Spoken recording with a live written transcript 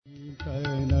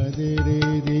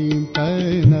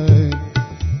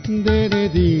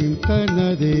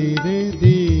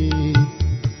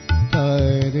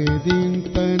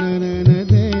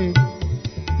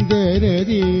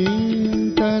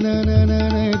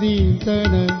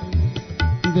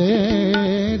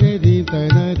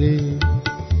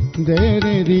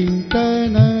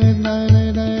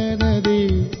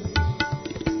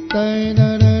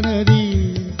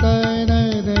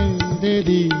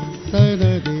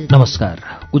नमस्कार।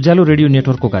 उज्यालो रेडियो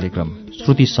नेटवर्कको कार्यक्रम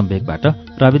श्रुति सम्वेकबाट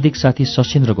प्राविधिक साथी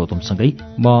सशिन्द्र गौतमसँगै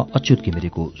म अच्युत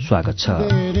घिमिरेको स्वागत छ।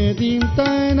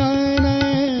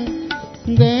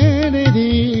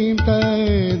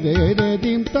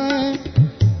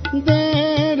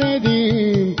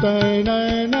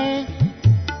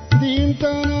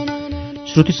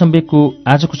 श्रुति सम्वेकको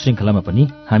आजको श्रृङ्खलामा पनि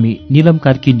हामी नीलम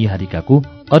कार्की निहारिकाको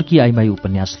अर्की आइमाई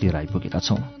उपन्यास लिएर आइपुगेका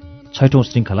छौं। 6औं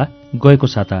श्रृङ्खला गएको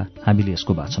साता हामीले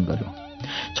यसको वाचन गर्यौं।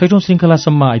 6औं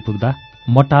श्रृङ्खलासम्म आइपुग्दा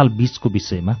मटाल बीचको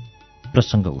विषयमा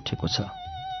प्रसङ्ग उठेको छ।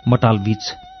 मटाल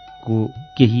बीचको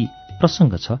केही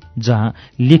प्रसङ्ग छ जहाँ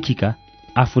लेखिका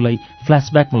आफूलाई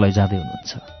फ्ल्यासब्याकमा लैजाँदै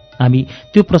हुनुहुन्छ। हामी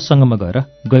त्यो प्रसङ्गमा गएर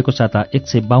गएको साता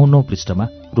 152औं पृष्ठमा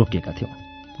रोकेका थियौं।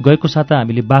 गएको साता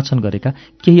हामीले वाचन गरेका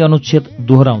केही अनुच्छेद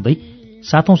दोहोऱ्याउँदै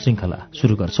 7औं श्रृङ्खला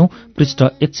सुरु गर्छौं पृष्ठ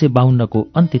 152 को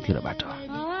अन्त्यतिरबाट।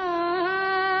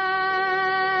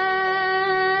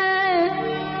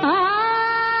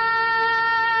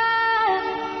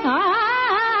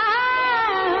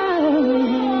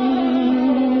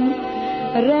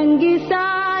 रंगी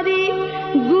सारी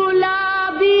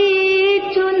गुलाबी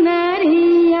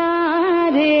चुनरिया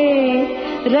रे,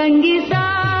 रंगी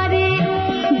सारी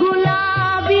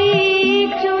गुलाबी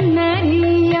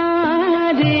चुनरिया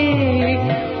रे,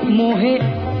 मोहे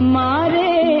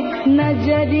मारे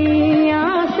नजरिया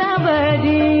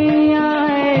सबरिया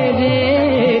रे,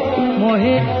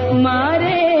 मोहे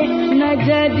मारे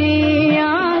नजरिया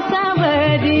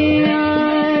सबरिया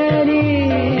रे।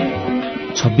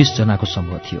 26 जनाको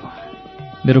समूह थियो।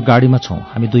 मेरो गाडीमा छौं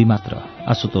हामी दुई मात्र,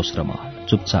 आशुतोष र म।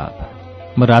 चुपचाप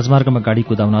म राजमार्गमा गाडी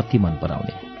कुदाउन अति मन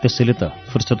पराउने, त्यसैले त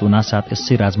फुर्सद हुनासाथ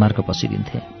यसै राजमार्ग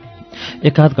पसिदिन्थे।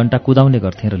 1-आध घण्टा कुदाउने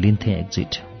गर्थे र लिन्थे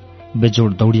एक्जिट।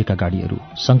 बेजोड दौडिएका गाडीहरू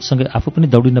सँगसँगै आफू पनि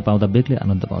दौडिन पाउँदा बेग्लै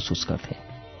आनन्द महसुस गर्थे।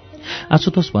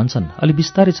 आशुतोष भन्छन्, अलि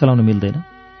बिस्तारै चलाउन मिल्दैन?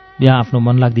 यहाँ आफ्नो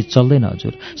मन लाग्दी चल्दैन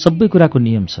हजुर, सबै कुराको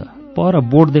नियम छ। पर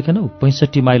बोर्ड देखेनौ,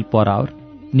 65 माइल पर आवर।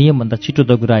 नियमभन्दा छिटो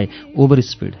दगुराए ओभर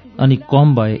स्पिड, अनि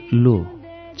कम भए लो।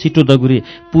 छिटो दगुरे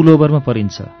पुल ओभरमा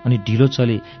परिन्छ, अनि ढिलो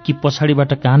चले कि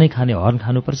पछाडिबाट कानै खाने हर्न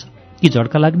खानुपर्छ कि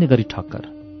झड्का लाग्ने गरी ठक्कर।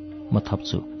 म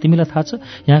थप्छु, तिमीलाई थाहा छ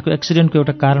यहाँको एक्सिडेन्टको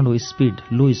एउटा कारण हो स्पिड,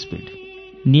 लो स्पिड।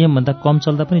 नियमभन्दा कम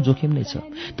चल्दा पनि जोखिम नै छ।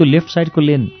 त्यो लेफ्ट साइडको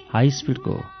लेन हाई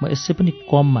स्पिडको हो, म यसै पनि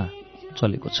कममा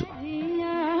चलेको छु।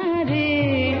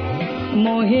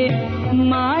 मोहे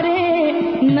मारे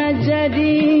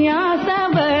नजरिया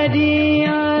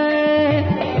सबरिया,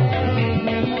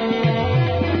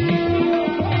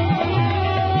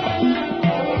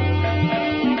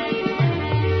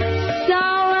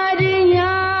 सावरिया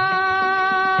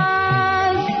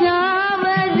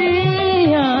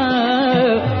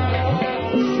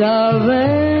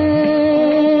सावरिया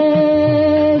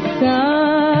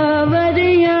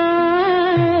सावरिया।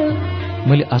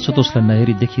 मैले आशुतोषलाई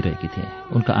नहेरी देखिरहेकी थिएँ।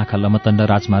 उनका आँखा लमतण्ड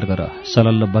राजमार्ग र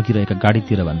सलल्ल बगिरहेका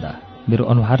गाडीतिर भन्दा मेरो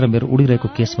अनुहार र मेरो उडिरहेको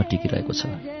केसमा टिकिरहेको छ।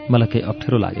 मलाई केही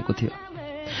अप्ठ्यारो लागेको थियो।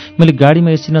 मैले गाडीमा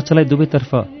एसी नचलाई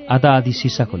दुवैतर्फ आधा आधी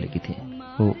सिसा खोलेकी थिएँ।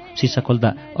 हो, सिसा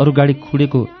खोल्दा अरू गाडी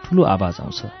खुडेको ठूलो आवाज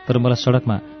आउँछ, तर मलाई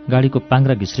सडकमा गाडीको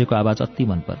पाङ्रा घिस्रेको आवाज अति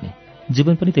मनपर्ने।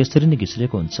 जीवन पनि त यसरी नै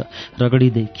घिस्रेको हुन्छ,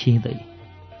 रगडिँदै खिँदै।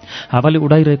 हावाले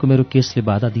उडाइरहेको मेरो केसले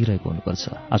बाधा दिइरहेको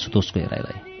हुनुपर्छ आशुतोषको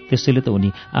हेराइलाई। त्यसैले त उनी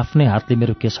आफ्नै हातले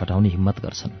मेरो केस हटाउने हिम्मत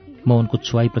गर्छन्। म उनको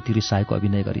छुवाईप्रति रिसाएको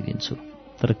अभिनय गरिदिन्छु,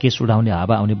 तर केस उडाउने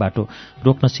हावा आउने बाटो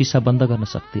रोक्न सिसा बन्द गर्न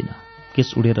सक्दिनँ।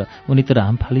 केस उडेर उनीतिर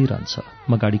हाम फालिरहन्छ,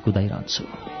 म गाडी कुदाइरहन्छु।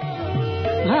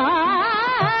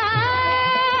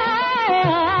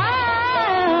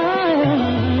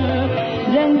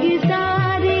 रंगी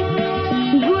सारी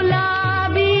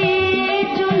गुलाबी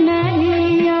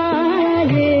चुनरिया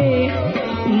रे,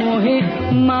 मोहे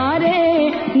मारे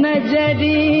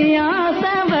नजरिया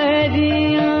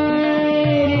सबरिया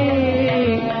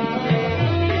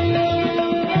रे।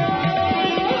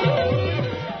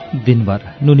 दिनभर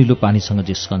नुनिलो पानीसँग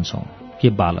जिस्कन्छौं। के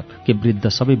बालक के वृद्ध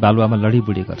सबै बालुवामा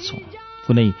लडीबुडी गर्छौं।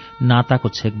 कुनै नाताको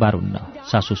छेकबार हुन्न।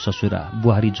 सासू ससुरा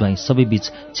बुहारी ज्वाइँ सबै बीच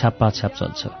छ्याप्पाछ्याप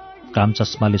चल्छ। काम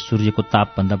चस्माले सूर्यको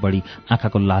तापभन्दा बढी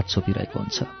आँखाको लाज छोपिरहेको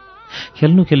हुन्छ।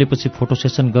 खेल्नु खेलेपछि फोटो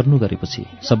सेसन गर्नु गरेपछि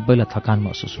सबैलाई थकान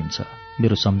महसुस हुन्छ।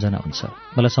 मेरो सम्झना हुन्छ।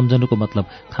 मलाई सम्झनुको मतलब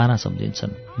खाना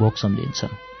सम्झिन्छन्, भोक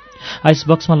सम्झिन्छन्। आइस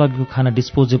बक्समा लगेको खाना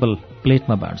डिस्पोजेबल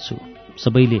प्लेटमा बाँड्छु।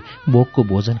 सबैले भोकको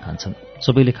भोजन खान्छन्।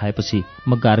 सबैले खाएपछि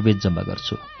म गार्बेज जम्मा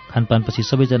गर्छु। खानपानपछि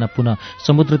सबैजना पुनः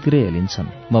समुद्रतिरै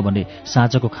हेलिन्छन्। म भने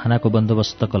साँझको खानाको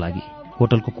बन्दोबस्तको लागि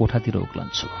होटलको कोठातिर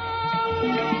उक्लन्छु।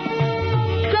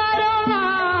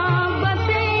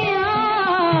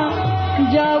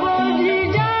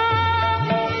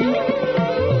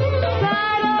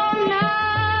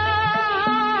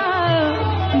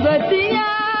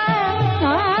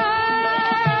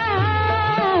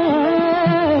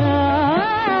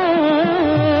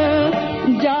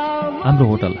 हाम्रो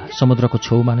होटल समुद्रको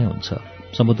छेउमा नै हुन्छ।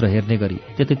 समुद्र हेर्ने गरी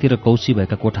त्यतैतिर कौसी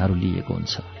भएका कोठाहरू लिइएको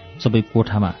हुन्छ। सबै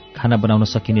कोठामा खाना बनाउन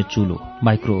सकिने चुलो,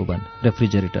 माइक्रो ओभन,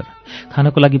 रेफ्रिजरेटर,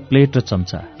 खानको लागि प्लेट र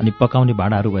चम्चा अनि पकाउने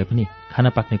भाँडाहरू भए पनि खाना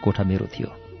पाक्ने कोठा मेरो थियो।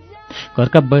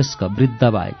 घरका वयस्क वृद्ध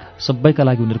बाहेक सबैका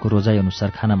लागि उनीहरूको रोजाइ अनुसार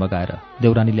खाना मगाएर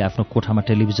देउरानीले आफ्नो कोठामा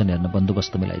टेलिभिजन हेर्न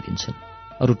बन्दोबस्त मिलाइदिन्छन्।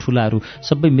 अरू ठुलाहरू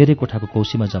सबै मेरै कोठाको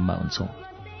कौसीमा जम्मा हुन्छौँ।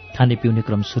 खाने पिउने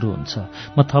क्रम सुरु हुन्छ।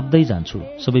 म थप्दै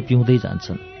जान्छु, सबै पिउँदै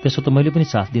जान्छन्। त्यसो त मैले पनि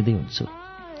साथ दिँदै हुन्छु।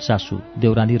 सासू,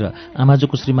 देउरानी र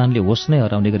आमाजोको श्रीमानले होस नै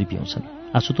हराउने गरी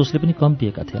पिउँछन्। आशुतोषले पनि कम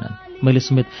पिएका थिएनन्। मैले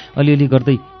समेत अलिअलि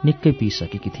गर्दै निकै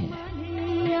पिइसकेकी थिएँ।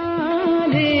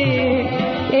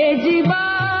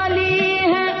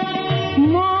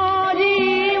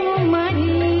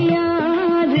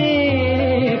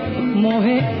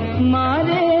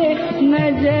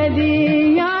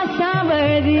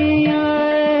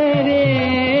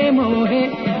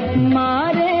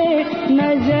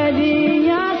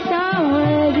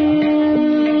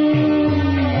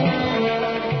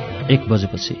 एक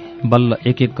बजेपछि बल्ल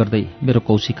एक एक गर्दै मेरो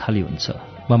कौसी खाली हुन्छ।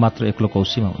 म मात्र एक्लो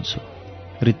कौसीमा हुन्छु।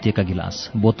 रित्तिएका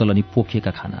गिलास, बोतल अनि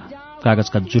पोखिएका खाना,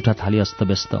 कागजका जुठा थाली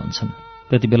अस्तव्यस्त हुन्छन्।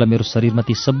 त्यति बेला मेरो शरीरमा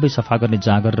ती सबै सफा गर्ने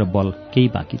जाँगर र बल केही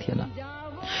बाँकी थिएन।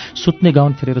 सुत्ने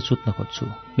गाउन फेरेर सुत्न खोज्छु।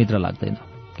 निद्रा लाग्दैन।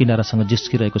 किनारासँग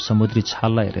जिस्किरहेको समुद्री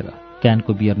छाललाई हेरेर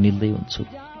क्यानको बियर निल्दै हुन्छु।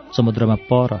 समुद्रमा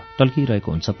पर टल्किरहेको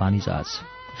हुन्छ पानी जहाज।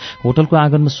 होटलको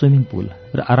आँगनमा स्विमिङ पुल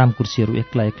र आराम कुर्सीहरू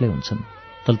एक्ला एक्लै हुन्छन्।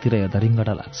 तलतिर हेर्दा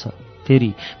रिङ्गडा लाग्छ।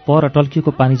 फेरि पर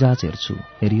टल्किएको पानी जहाज हेर्छु,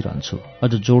 हेरिरहन्छु।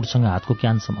 अझ जोडसँग हातको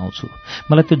क्यान समाउँछु।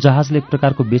 मलाई त्यो जहाजले एक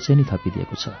प्रकारको बेचैनी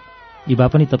थपिदिएको छ। इबा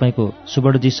पनि तपाईँको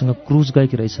सुवर्णजीसँग क्रुज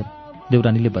गएकी रहेछन्,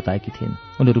 देउरानीले बताएकी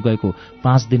थिइन्। उनीहरू गएको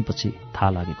 5 दिनपछि थाहा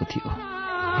लागेको थियो।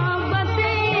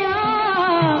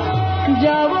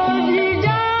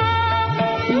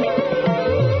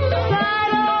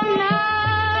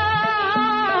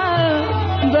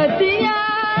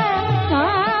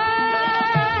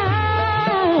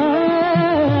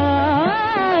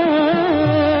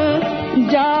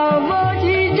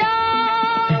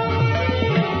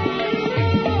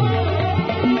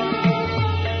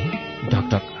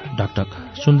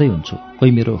 ढकढक सुन्दै हुन्छु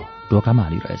कोही मेरो ढोकामा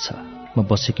हालिरहेछ। म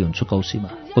बसेकी हुन्छु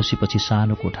कौसीमा। कौसीपछि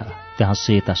सानो कोठा, त्यहाँ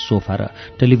सेता सोफा र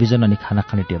टेलिभिजन अनि खाना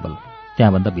खाने टेबल।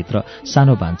 त्यहाँभन्दा भित्र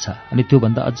सानो भान्सा अनि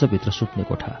त्योभन्दा अझ भित्र सुत्ने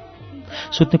कोठा।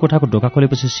 सुत्ने कोठाको ढोका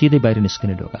खोलेपछि सिधै बाहिर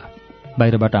निस्किने ढोका।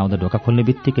 बाहिरबाट आउँदा ढोका खोल्ने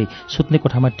बित्तिकै सुत्ने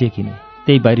कोठामा टेकिने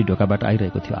त्यही बाहिरी ढोकाबाट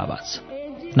आइरहेको थियो आवाज।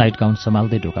 नाइट गाउन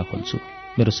सम्हाल्दै ढोका खोल्छु।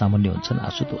 मेरो सामुन्ने हुन्छन्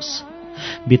आशुतोष।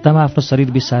 भित्तामा आफ्नो शरीर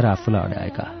बिसाएर आफूलाई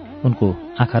अड्याएका। उनको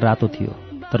आँखा रातो थियो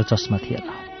तर चस्मा थिएन।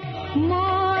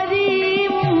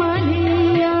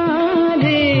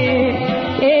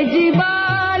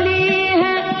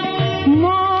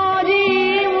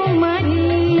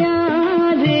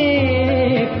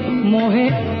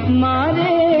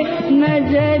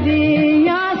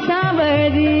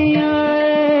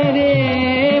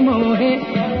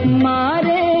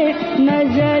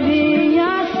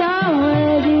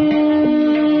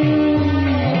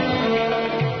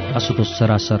 आशुतोष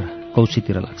सरासर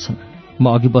कौसीतिर लाग्छन्। म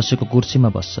अघि बसेको कुर्सीमा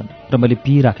बस्छन् र मैले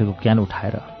पिइराखेको क्यान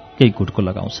उठाएर केही घुटको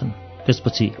लगाउँछन्।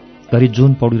 त्यसपछि घरि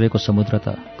जुन पौडिरहेको समुद्र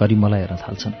त घरि मलाई हेर्न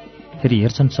थाल्छन्। फेरि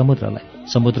हेर्छन् समुद्रलाई।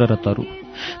 समुद्र र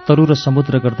तरु र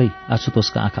समुद्र गर्दै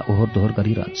आशुतोषका आँखा ओहोर दोहोर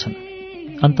गरिरहन्छन्।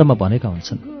 अन्तमा भनेका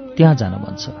हुन्छन्, त्यहाँ जान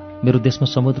मन छ, मेरो देशमा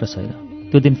समुद्र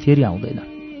छैन, त्यो दिन फेरि आउँदैन।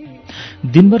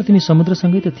 दिनभर तिमी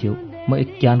समुद्रसँगै त थियौ। म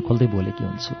एक क्यान खोल्दै बोलेकी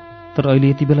हुन्छु। तर अहिले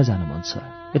यति बेला जान मन छ।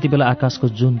 यति बेला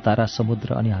आकाशको जुन, तारा,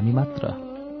 समुद्र अनि हामी मात्र।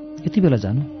 यति बेला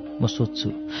जानु? म सोध्छु।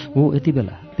 हो, यति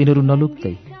बेला। तिनीहरू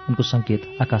नलुक्दै उनको सङ्केत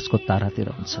आकाशको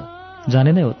तारातिर हुन्छ।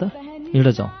 जाने नै हो त? हिँड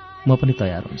जाउँ, म पनि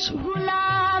तयार हुन्छु।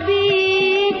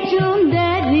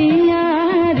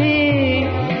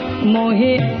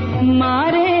 मोहे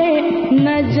मारे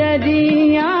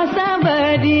नजरिया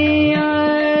सबरिया।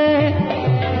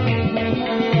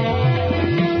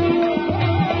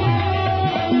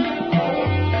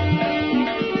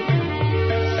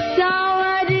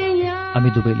 हामी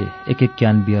दुवैले एक एक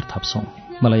क्यान बियर थप्छौँ।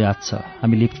 मलाई याद छ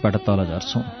हामी लिफ्टबाट तल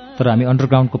झर्छौँ, तर हामी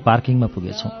अन्डरग्राउन्डको पार्किङमा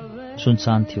पुगेछौँ।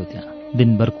 सुनसान थियो त्यहाँ।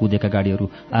 दिनभर कुदेका गाडीहरू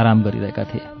आराम गरिरहेका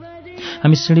थिए।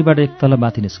 हामी सिँढीबाट एक तल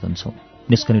माथि निस्कन्छौँ।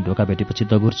 निस्कने ढोका भेटेपछि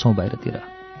दगुर्छौँ बाहिरतिर।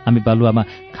 हामी बालुवामा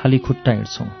खाली खुट्टा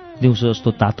हिँड्छौँ। दिउँसो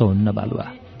जस्तो तातो हुन्न बालुवा।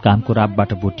 घामको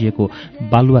रापबाट भुटिएको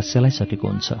बालुवा सेलाइसकेको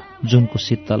हुन्छ। जुनको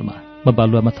शीतलमा म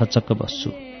बालुवामा थचक्क बस्छु।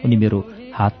 उनी मेरो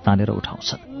हात तानेर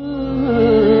उठाउँछन्।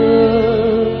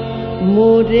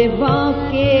 मोरे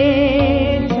बाके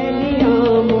छलिया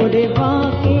मोरे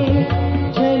बाके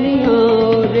छलिया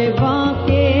रे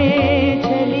बाके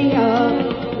छलिया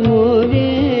मोरे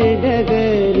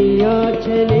डगरिया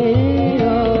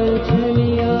छलिया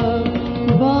छलिया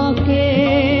बाके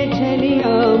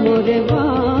छलिया मोरे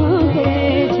बाके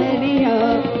छलिया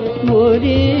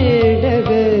मोरे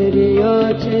डगरिया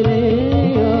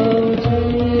छलिया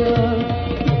छलिया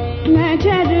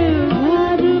नजर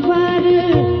भर भर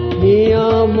दिया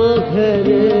मगर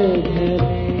घर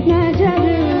नजर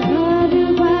भर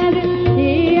भर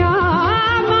दिया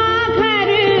मगर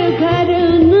घर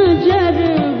नजर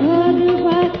भर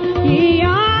भर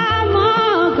दिया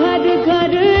मगर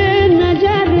घर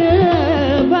नजर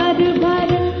भर भर।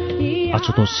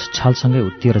 अछुतोष छालसँगै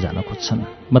उत्तिएर जान खोज्छन्।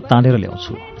 म तानेर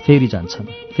ल्याउँछु, फेरि जान्छन्,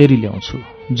 फेरि ल्याउँछु।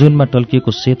 जुनमा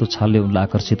टल्किएको सेतो छालले उनलाई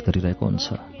आकर्षित गरिरहेको हुन्छ।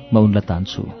 म उनलाई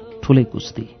तान्छु। ठुलै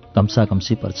कुस्ती,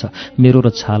 घम्साघम्सी पर्छ मेरो र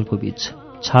छालको बीच।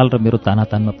 छाल र मेरो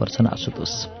तानातानमा पर्छन्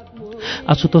आशुतोष।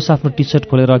 आशुतोष आफ्नो टी सर्ट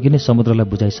खोलेर अघि नै समुद्रलाई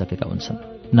बुझाइसकेका हुन्छन्।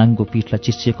 नाङ्गो पिठलाई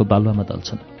चिसिएको बालुवामा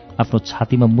दल्छन्। आफ्नो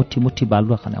छातीमा मुठी मुठी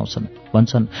बालुवा खन्याउँछन्।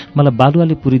 भन्छन्, मलाई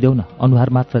बालुवाले पुरिदेऊ न, अनुहार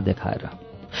मात्र देखाएर।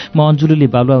 म अन्जुलीले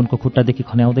बालुवा उनको खुट्टादेखि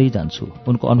खन्याउँदै जान्छु।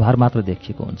 उनको अनुहार मात्र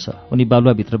देखिएको हुन्छ। उनी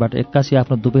बालुवाभित्रबाट एक्कासी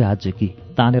आफ्नो दुवै हात झिकी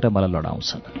तानेर मलाई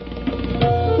लडाउँछन्।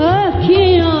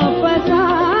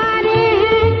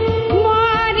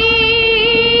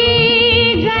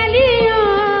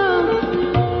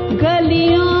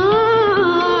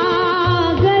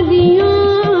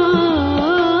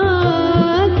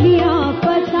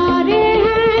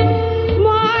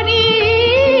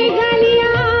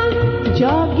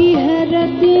 जागी है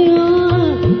रतियां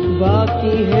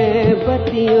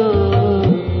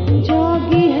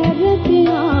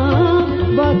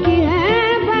बाकी है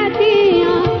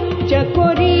बतियां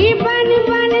चकोरी बन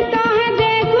बनता है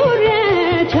देखो रे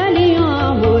छलियां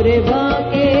मोरे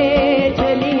बाके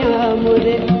छलियां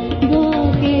मोरे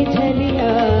बाके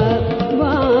छलियां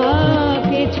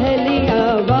बाके छलियां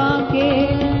बाके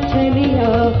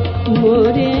छलियां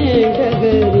मोरे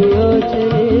डगरिया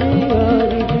छलियां।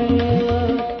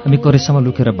 हामी करेसामा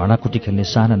लुकेर भाँडाकुटी खेल्ने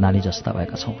साना नानी जस्ता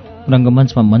भएका छौँ।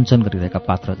 रङ्गमञ्चमा मञ्चन गरिरहेका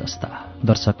पात्र जस्ता।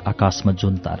 दर्शक आकाशमा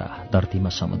जुन तारा,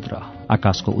 धरतीमा समुद्र।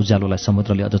 आकाशको उज्यालोलाई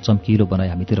समुद्रले अझ चम्किलो बनाई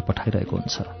हामीतिर पठाइरहेको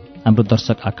हुन्छ। हाम्रो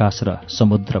दर्शक आकाश र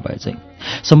समुद्र भए चाहिँ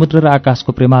समुद्र र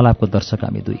आकाशको प्रेमालापको दर्शक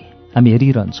हामी दुई। हामी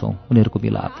हेरिरहन्छौँ उनीहरूको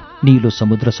मिलाप। निलो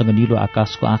समुद्रसँग निलो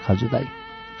आकाशको आँखा जुदाई।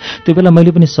 त्यो बेला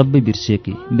मैले पनि सबै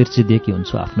बिर्सिदिएकी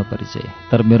हुन्छु आफ्नो परिचय।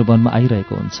 तर मेरो मनमा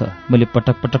आइरहेको हुन्छ मैले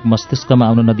पटक पटक मस्तिष्कमा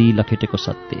आउन नदिई लखेटेको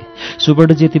सत्य।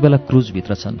 सुवर्णजी यति बेला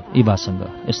क्रुजभित्र छन्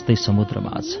इभासँग, यस्तै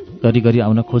समुद्रमाझ। घरिघरि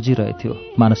आउन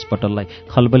खोजिरहेथ्यो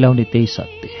मानसपटललाई खलबल्याउने त्यही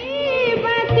सत्य।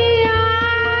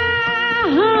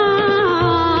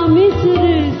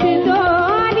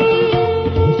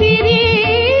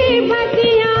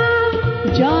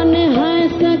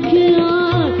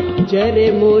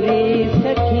 जरे मोरी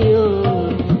सखियां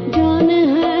जान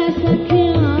है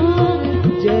सखियां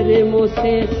जरे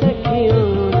मोसे सखियां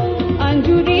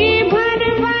अंजुरी भर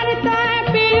भरता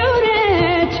पियो रे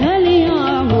छलियां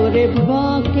मोरे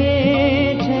बाके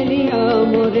छलियां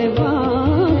मोरे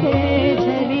बाके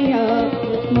छलियां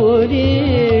मोरे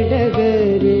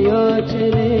डगरिया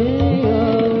छलिया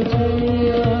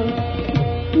छलिया।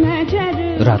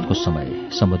 रातको समय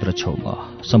समुद्र छेउमा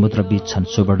समुद्र बीच छन्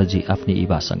सुवर्णजी आफ्नी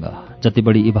इभासँग। जति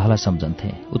बढी इभालाई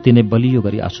सम्झन्थे उति नै बलियो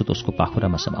गरी आशुतोषको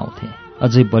पाखुरामा समाउँथे।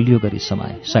 अझै बलियो गरी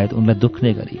समाए, सायद उनलाई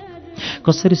दुख्ने गरी।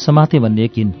 कसरी समाते भन्ने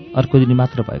यकिन अर्को दिन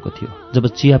मात्र भएको थियो जब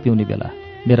चिया पिउने बेला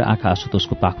मेरा आँखा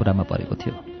आशुतोषको पाखुरामा परेको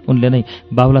थियो। उनले नै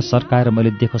बाहुला सर्काएर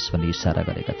मैले देखोस् भन्ने इसारा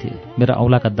गरेका थिए। मेरा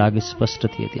औलाका दाग स्पष्ट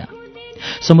थिए त्यहाँ।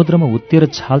 समुद्रमा उत्तिएर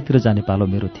छालतिर जाने पालो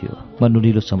मेरो थियो। म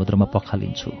नुनिलो समुद्रमा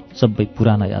पखालिन्छु। सबै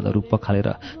पुराना यादहरू पखालेर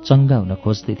चङ्गा हुन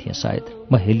खोज्दै थिएँ सायद।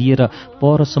 म हेलिएर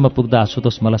परसम्म पुग्दा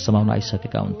आशुतोष मलाई समाउन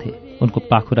आइसकेका हुन्थे। उनको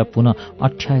पाखुरा पुनः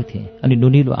अठ्याए थिएँ अनि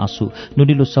नुनिलो आँसु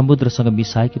नुनिलो समुद्रसँग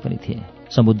मिसाएकी पनि थिएँ।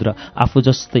 समुद्र आफू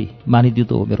जस्तै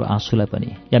मानिदिँदो हो मेरो आँसुलाई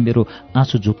पनि, या मेरो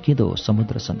आँसु झुक्किँदो हो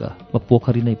समुद्रसँग। म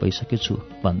पोखरी नै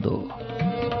भइसकेछु भन्दो।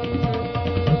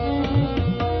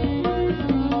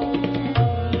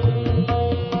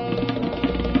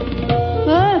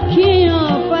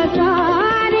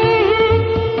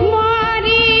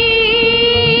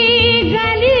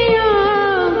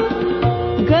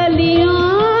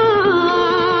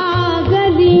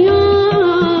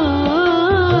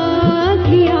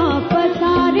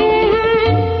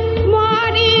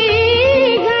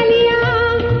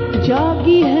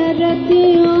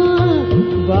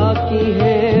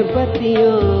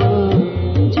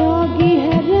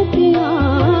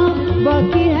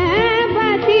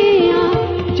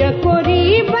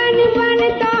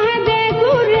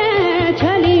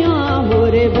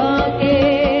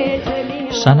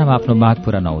 सानामा आफ्नो माग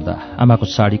पूरा नहुँदा आमाको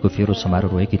साडीको फेरो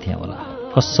समारोह रोएकी थिएँ होला।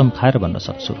 कसम खाएर भन्न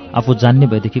सक्छु, आफू जान्ने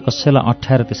भएदेखि कसैलाई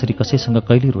अँठ्याएर त्यसरी कसैसँग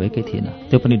कहिले रोएकै थिएन,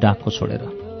 त्यो पनि डाँको छोडेर।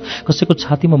 कसैको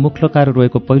छातीमा मुख लकाएर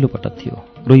रोएको पहिलो पटक थियो।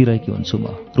 रोइरहेकी हुन्छु म,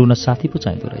 रुन साथी पो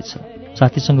चाहिँदो रहेछ।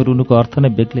 साथीसँग रुनुको अर्थ नै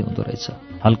बेग्लै हुँदो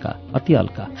रहेछ। हल्का, अति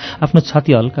हल्का, आफ्नो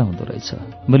छाती हल्का हुँदो रहेछ।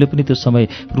 मैले पनि त्यो समय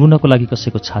रुनको लागि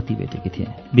कसैको छाती भेटेकी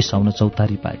थिएँ, बिसाउन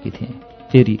चौतारी पाएकी थिएँ।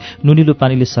 फेरि नुनिलो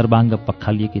पानीले सर्वाङ्ग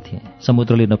पखालिएकी थिएँ।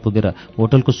 समुद्रले नपुगेर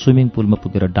होटलको स्विमिङ पुलमा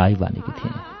पुगेर डाइभ बानेकी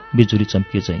थिएँ। बिजुली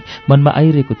चम्किए चाहिँ मनमा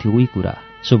आइरहेको थियो उही कुरा,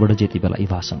 सुबड जति बेला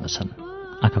इभासँग छन्।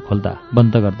 आँखा खोल्दा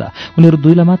बन्द गर्दा उनीहरू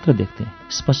दुईलाई मात्र देख्थे।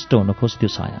 स्पष्ट हुन खोज्थ्यो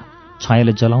छाया,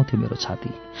 छायाले जलाउँथ्यो मेरो छाती।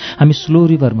 हामी स्लो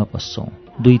रिभरमा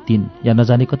बस्छौँ, 2-3 या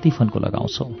नजाने कति फन्को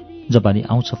लगाउँछौँ। जवानी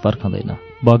आउँछ फर्कँदैन,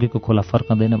 बगेको खोला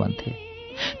फर्कँदैन भन्थे।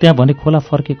 त्यहाँ भने खोला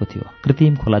फर्केको थियो,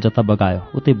 कृत्रिम खोला जता बगायो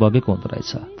उतै बगेको हुँदो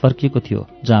रहेछ। फर्किएको थियो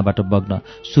जहाँबाट बग्न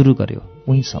सुरु गर्यो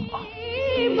उहीँसम्म।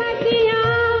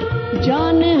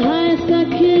 जान है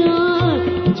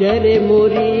सखियाँ जरे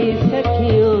मोरी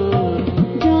सखियाँ,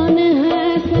 जान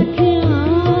है सखियाँ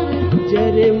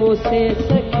जरे मोसे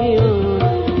सखियाँ,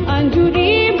 अंजुरी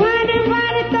भर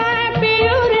भरता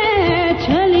पियो रे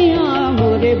छलियाँ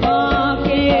मोरे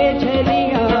बाके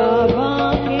छलिया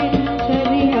बाके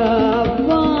छलिया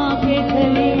बाके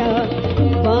छलिया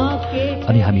बाके।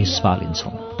 अनि हामी स्पा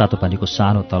लिन्छौँ, तातो पानीको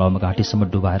सानो तलाउमा घाँटीसम्म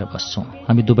डुबाएर बस्छौँ।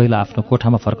 हामी दुवैलाई आफ्नो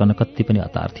कोठामा फर्कन कति पनि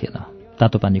हतार थिएन।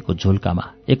 तातो पानीको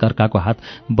झुल्कामा एक अर्काको हात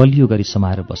बलियो गरी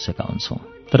समाएर बसेका हुन्छौँ।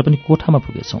 तर पनि कोठामा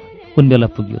पुगेछौँ, कुन बेला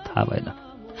पुग्यो थाहा भएन।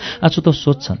 आछुतो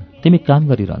सोध्छन्, तिमी काम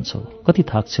गरिरहन्छौ, कति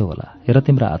थाक्छौ होला, हेर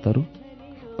तिम्रा हातहरू,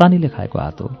 पानीले खाएको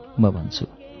हात हो। म भन्छु,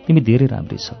 तिमी धेरै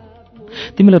राम्री छौ,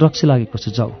 तिमीलाई रक्सी लागेको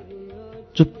छ, जाऊ।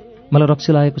 चुप, मलाई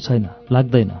रक्सी लागेको छैन,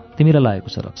 लाग्दैन। तिमीलाई लागेको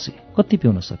छ रक्सी, कति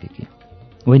पिउन सके कि?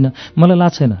 होइन, मलाई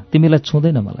लाग छैन, तिमीलाई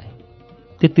छुँदैन मलाई,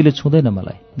 त्यतिले छुँदैन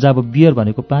मलाई। जब बियर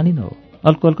भनेको पानी न हो,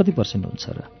 अल्कोहल कति पर्सेन्ट हुन्छ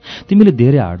र? तिमीले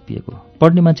धेरै हाड पिएको,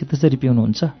 पढ्ने मान्छे त्यसरी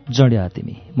पिउनुहुन्छ, जड्या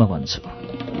तिमी। म भन्छु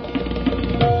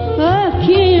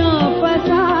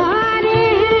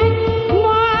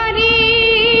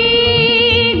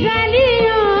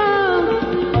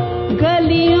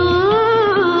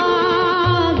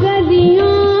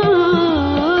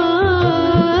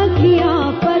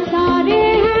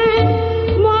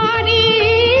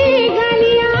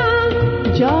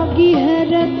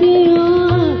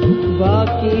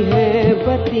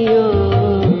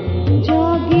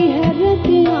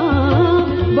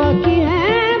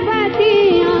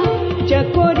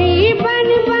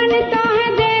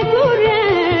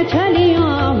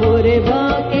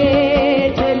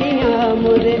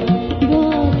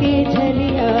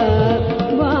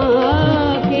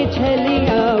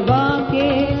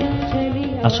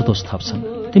आशुतोष थप्छन्,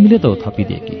 तिमीले त हो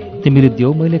थपिदिए कि, तिमीले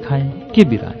दियो मैले खाएँ, के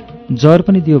बिराए? जहर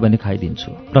पनि दियो भने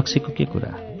खाइदिन्छु, रक्सीको के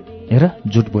कुरा? हेर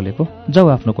झुट बोलेको, जाऊ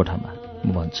आफ्नो कोठामा।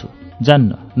 म भन्छु,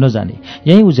 जान्न नजाने,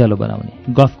 यहीँ उज्यालो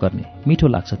बनाउने, गफ गर्ने, मिठो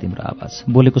लाग्छ तिम्रो आवाज,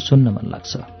 बोलेको सुन्न मन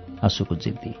लाग्छ। आँसुको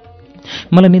जिद्दी,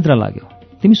 मलाई निद्रा लाग्यो,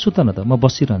 तिमी सुत न त, म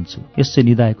बसिरहन्छु यसै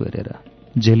निदाएको हेरेर।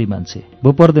 झेली मान्छे,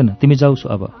 भो पर्दैन, तिमी जाऊ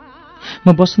अब।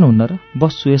 म बस्नुहुन्न र?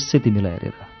 बस्छु यसै तिमीलाई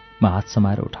हेरेर। म हात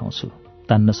समाएर उठाउँछु,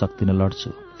 तान्न सक्दिनँ, लड्छु,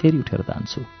 फेरि उठेर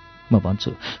तान्छु। म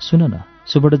भन्छु, सुन न,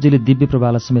 सुबडजीले दिव्य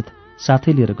प्रभालाई समेत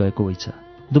साथै लिएर गएको होइ छ,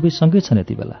 दुवै सँगै छन्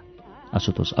यति बेला।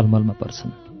 आशुतोष अलमलमा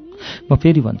पर्छन्। म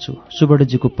फेरि भन्छु,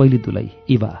 सुबडजीको पहिली दुलै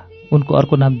इवा, उनको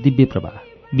अर्को नाम दिव्य प्रभा,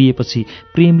 बिएपछि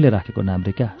प्रेमले राखेको नाम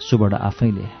रे क्या, सुबड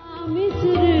आफैले।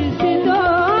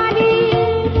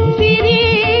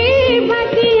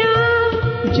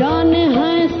 जान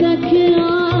है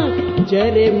सखियाँ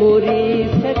जरे मोरी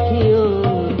सखियाँ,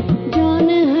 जान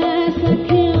है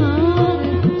सखियाँ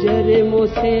जरे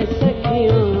मोसे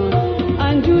सखियाँ,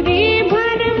 अंजुरी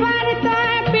भर भरता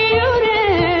पियो रे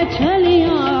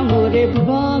छलियाँ मोरे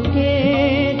बाके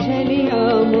छलिया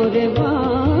मोरे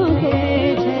बाके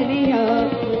छलिया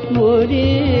मोरे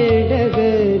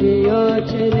डगरिया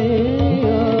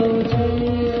छलिया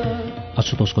छलिया।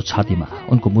 आशुतोषको छातीमा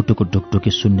उनको मुटुको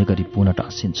ढुकढुकी सुन्ने गरी पुनः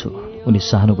टाँसिन्छु। उनी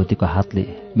सहानुभूतिको हातले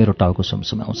मेरो टाउको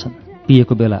सुमसुमाउँछन्।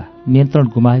 पिएको बेला नियन्त्रण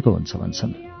गुमाएको हुन्छ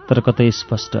भन्छन्, तर कतै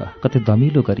स्पष्ट कतै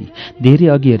धमिलो गरी धेरै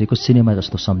अघि हेरेको सिनेमा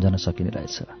जस्तो सम्झन सकिने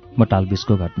रहेछ। म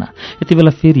टालबिसको घटना यति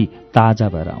बेला फेरि ताजा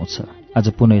भएर आउँछ। आज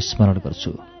पुनः स्मरण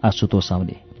गर्छु आशुतोष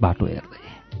आउने बाटो हेर्दै।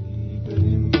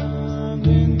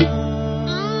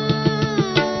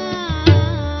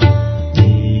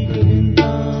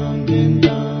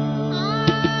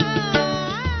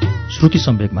 श्रुति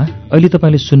सम्वेकमा अहिले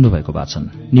तपाईँले सुन्नुभएको वाचन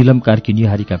नीलम कार्की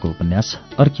निहारिकाको उपन्यास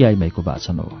अर्की आइमाईको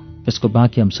वाचन हो। यसको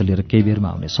बाँकी अंश लिएर केही बेरमा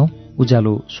आउनेछौँ।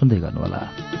 उज्यालो सुन्दै गर्नुहोला।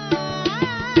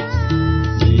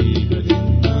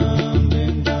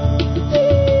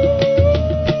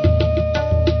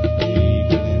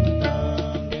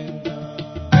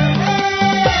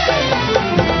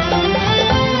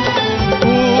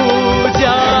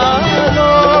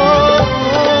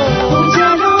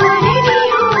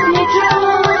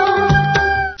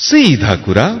 सीधा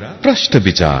कुरा प्रश्न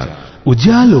विचार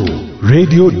उज्यालो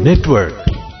रेडियो नेटवर्क।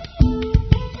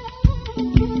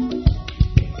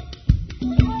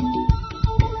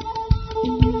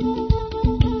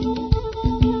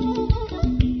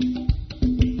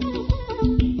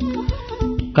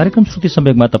 कार्यक्रम श्रुति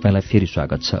सम्वेकमा तपाईंलाई फेरि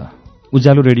स्वागत छ।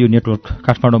 उज्यालो रेडियो नेटवर्क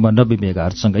काठमाडौँमा 90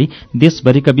 मेगाहर्जसँगै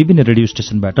देशभरिका विभिन्न रेडियो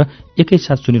स्टेशनबाट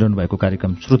एकैसाथ सुनिरहनु भएको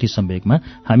कार्यक्रम श्रुति सम्वेकमा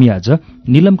हामी आज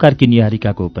नीलम कार्की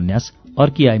निहारिकाको उपन्यास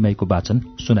अर्की आइमाईको वाचन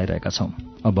सुनाइरहेका छौं।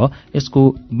 अब यसको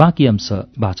बाँकी अंश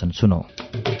वाचन सुनौं।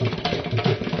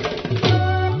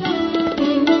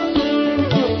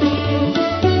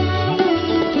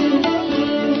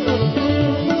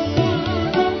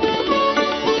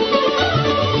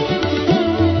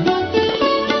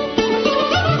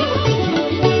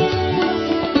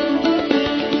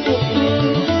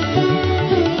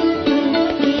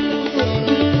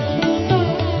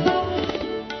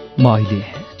 म अहिले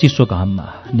चिसो घाममा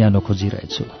न्यानो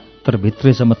खोजिरहेछु, तर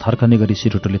भित्रैसम्म थर्कने गरी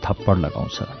सिरुटोले थप्पड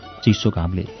लगाउँछ। चिसो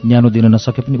घामले न्यानो दिन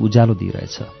नसके पनि उज्यालो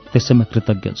दिइरहेछ, त्यसैमा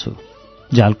कृतज्ञ छु।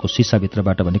 जालको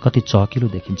सिसाभित्रबाट भने कति चहकिलो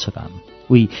देखिन्छ घाम।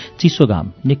 उही चिसो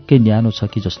घाम निकै न्यानो छ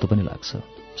कि जस्तो पनि लाग्छ।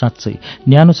 साँच्चै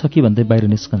न्यानो छ कि भन्दै बाहिर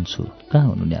निस्कन्छु।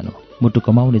 कहाँ हुनु न्यानो, मुटु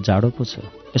कमाउने जाडो पो छ।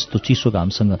 यस्तो चिसो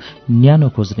घामसँग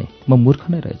न्यानो खोज्ने म मूर्ख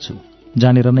नै रहेछु।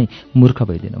 जानेर नै मूर्ख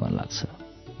भइदिन मन लाग्छ।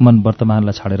 मन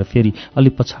वर्तमानलाई छाडेर फेरि अलि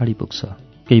पछाडि पुग्छ।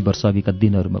 केही वर्ष अघिका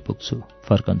दिनहरूमा पुग्छु,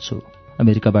 फर्कन्छु।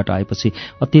 अमेरिकाबाट आएपछि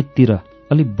अतीततिर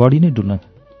अलि बढी नै डुल्न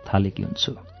थालेकी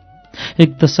हुन्छु।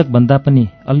 1 दशकभन्दा पनि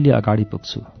अलि अगाडि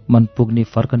पुग्छु। मन पुग्ने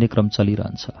फर्कने क्रम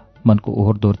चलिरहन्छ। मनको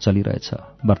ओहोरदोहोर चलिरहेछ,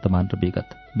 वर्तमान र विगत,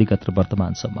 विगत र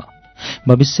वर्तमानसम्म।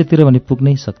 भविष्यतिर भने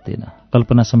पुग्नै सक्दैन,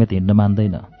 कल्पना समेत हिँड्न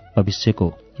मान्दैन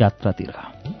भविष्यको यात्रातिर।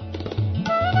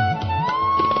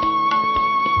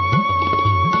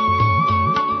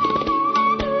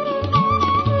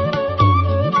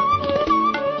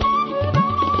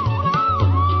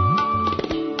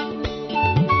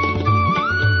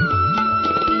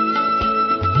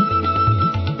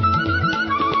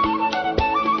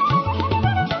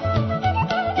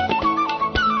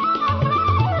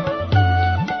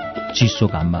 चिसो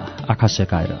घाममा आँखा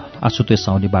सेकाएर आशुतोष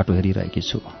आउने बाटो हेरिरहेकी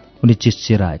छु। उनी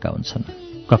चिस्सिएर आएका हुन्छन्।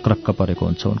 कक्रक्क परेको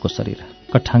हुन्छ उनको शरीर।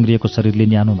 कठाङ्ग्रिएको शरीरले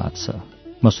न्यानो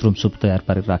माग्छ। मसरुम सुप तयार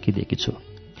पारेर राखिदिएकी छु।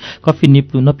 कफी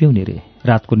नपिउने रे,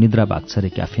 रातको निद्रा भाग्छ रे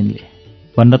क्याफिनले।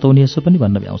 भन्न त उनी यसो पनि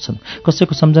भन्न भ्याउँछन्।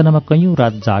 कसैको सम्झनामा कैयौं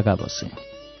रात जागा बसे।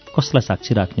 कसलाई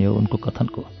साक्षी राख्ने हो उनको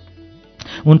कथनको?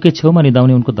 उनकै छेउमा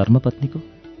निदाउने उनको धर्मपत्नीको?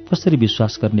 कसरी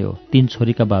विश्वास गर्ने हो 3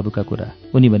 छोरीका बाबुका कुरा?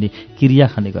 उनी भने क्रिया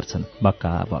खाने गर्छन्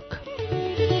बक्काबक।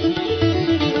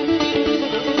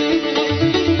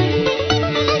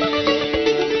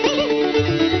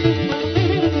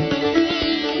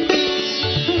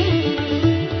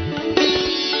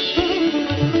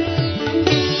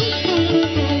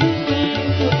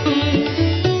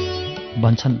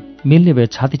 भन्छन् मिल्ने भए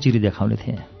छाती चिरी देखाउने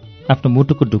थिए। आफ्नो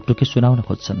मुटुको ढुकढुकी सुनाउन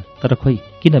खोज्छन्, तर खोइ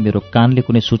किन मेरो कानले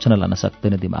कुनै सूचना लान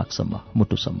सक्दैन दिमागसम्म,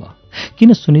 मुटुसम्म।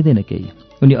 किन सुनिँदैन केही?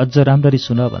 उनी अझ राम्ररी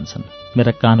सुन भन्छन्।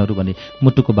 मेरा कानहरू भने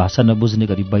मुटुको भाषा नबुझ्ने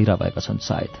गरी बहिरा भएका छन्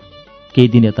सायद। केही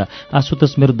दिन यता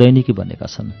आशुतोष मेरो दैनिकी बनेका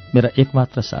छन्, मेरा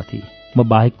एकमात्र साथी। म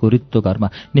बाहेकको रित्तो घरमा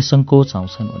निसङ्कोच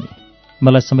आउँछन् उनी।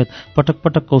 मलाई समेत पटक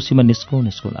पटक कौशीमा निस्कौँ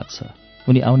लाग्छ।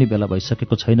 उनी आउने बेला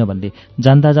भइसकेको छैन भन्ने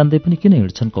जान्दा जान्दै पनि किन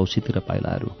हिँड्छन् कौशीतिर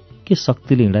पाइलाहरू? के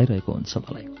शक्तिले हिँडाइरहेको हुन्छ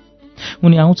मलाई?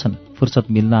 उनी आउँछन् फुर्सद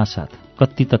मिल्नासाथ।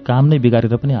 कति त काम नै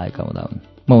बिगारेर पनि आएका हुँदा हुन्।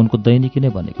 म उनको दैनिकी नै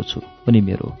बनेको छु। उनी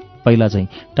मेरो। पहिला चाहिँ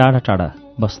टाढा टाढा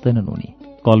बस्दैनन् उनी।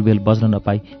 कलबेल बज्न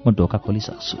नपाई म ढोका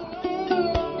खोलिसक्छु।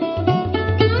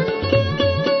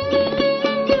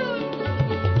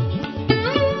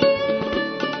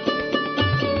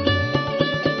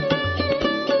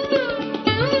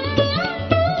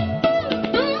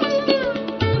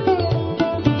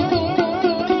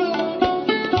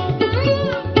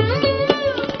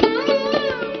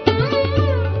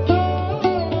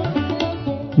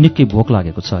 निकै भोक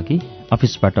लागेको छ कि?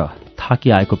 अफिसबाट थाकी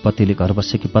आएको पतिले घर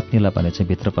बसेकी पत्नीलाई भने चाहिँ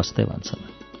भित्र पस्दै भन्छन्।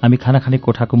 हामी खाना खाने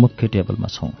कोठाको मुख्य टेबलमा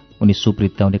छौं। उनी सुप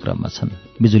रित्ताउने क्रममा छन्।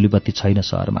 बिजुली बत्ती छैन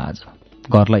शहरमा आज।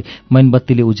 घरलाई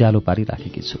मैनबत्तीले उज्यालो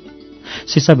पारिराखेकी छु।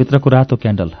 सिसाभित्रको रातो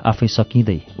क्यान्डल आफै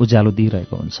सकिँदै उज्यालो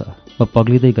दिइरहेको हुन्छ। म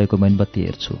पग्लिँदै गएको मैनबत्ती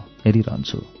हेर्छु,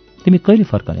 हेरिरहन्छु। तिमी कहिले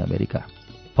फर्कने अमेरिका?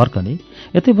 फर्कने?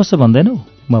 यतै बस्छ भन्दैनौ?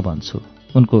 म भन्छु।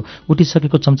 उनको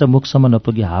उठिसकेको चम्चा मुखसम्म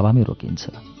नपुगी हावामै रोकिन्छ।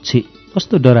 छि,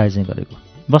 कस्तो डराए चाहिँ गरेको।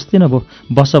 बस्दिन भो,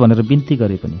 बस भनेर बिन्ती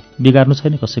गरे पनि बिगार्नु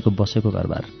छैन कसैको बसेको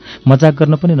घरबार। मजाक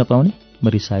गर्न पनि नपाउने? म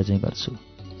रिसाए चाहिँ गर्छु।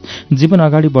 जीवन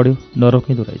अगाडि बढ्यो,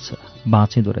 नरोकिँदो रहेछ,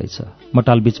 बाँचिँदो रहेछ।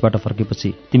 मटाल बीचबाट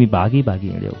फर्केपछि तिमी भागी भागी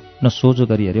हिँड्यौ, न सोझो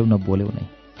गरी हेर्यौ न बोल्यौ नै।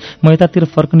 म यतातिर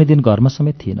फर्कने दिन घरमा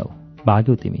समेत थिएनौ।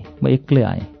 भाग्यौ तिमी, म एक्लै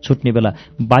आएँ। छुट्ने बेला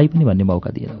बाई पनि भन्ने मौका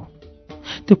दिएनौ।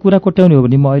 त्यो कुरा कोट्याउने हो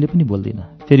भने म अहिले पनि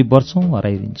बोल्दिनँ। फेरि वर्षौँ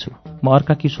हराइदिन्छु। म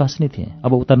अर्काकी स्वास्नी थिएँ,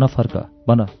 अब उता नफर्क।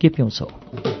 भन, के पिउँछौ?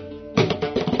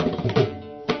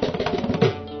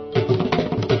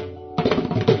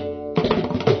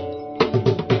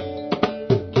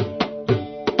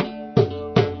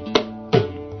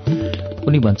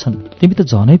 उनी भन्छन्, तिमी त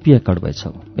झनै पिएकड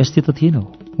भएछौ। यस्तै त थिएनौ।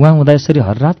 उहाँ हुँदा यसरी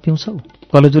हर रात पिउँछौ?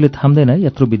 कलेजोले थाम्दैन है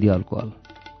यत्रो विधि अल्कोहल।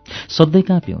 सधैँ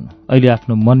कहाँ पिउनु? अहिले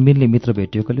आफ्नो मनमिल्ने मित्र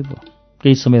भेटिएकोले भयो।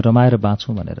 केही समय रमाएर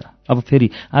बाँचौँ भनेर। अब फेरि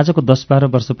आजको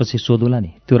 10-12 वर्षपछि सोधुला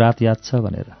नि, त्यो रात याद छ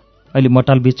भनेर। अहिले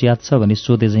मटाल बीच याद छ भने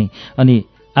सोधे झैँ। अनि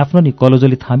आफ्नो नि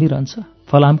कलेजोले थामिरहन्छ।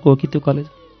 फलामको हो कि त्यो कलेज?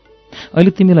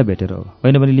 अहिले तिमीलाई भेटेर हो,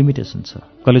 होइन भने लिमिटेसन छ।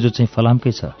 कलेजो चाहिँ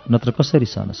फलामकै छ, नत्र कसरी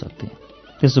सहन सक्थे?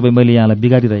 त्यसो भए मैले यहाँलाई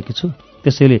बिगारिरहेकी छु,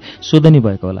 त्यसैले सोधनी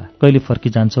भएको होला, कहिले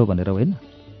फर्किजान्छौ भनेर, होइन?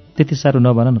 त्यति साह्रो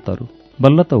नभन न तरु।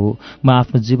 बल्ल त हो म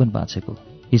आफ्नो जीवन बाँचेको।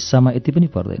 हिस्सामा यति पनि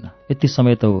पर्दैन। यति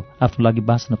समय त हो आफ्नो लागि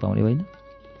बाँच्न पाउने, होइन?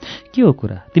 के हो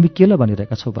कुरा? तिमी केलाई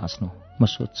भनिरहेका छौ बाँच्नु? म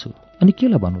सोध्छु। अनि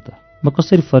केलाई भन्नु त? म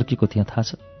कसरी फर्केको थिएँ थाहा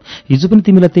छ? हिजो पनि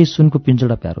तिमीलाई त्यही सुनको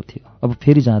पिञ्जडा प्यारो थियो। अब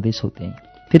फेरि जाँदैछौ त्यहीँ।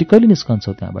 फेरि कहिले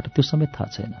निस्कन्छौ त्यहाँबाट त्यो समेत थाहा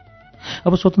छैन।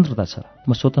 अब स्वतन्त्रता छ,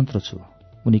 म स्वतन्त्र छु।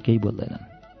 उनी केही बोल्दैनन्।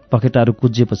 पखेटाहरू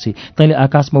कुजिएपछि तैँले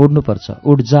आकाशमा उड्नुपर्छ,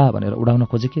 उड जा भनेर उडाउन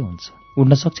खोजेकै हुन्छ।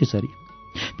 उड्न सक्छ सरी?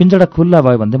 पिञ्जडा खुल्ला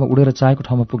भयो भन्दैमा उडेर चाहेको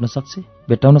ठाउँमा पुग्न सक्छ?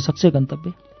 भेट्टाउन सक्छ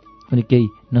गन्तव्य? उनी केही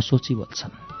नसोची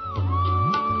बोल्छन्।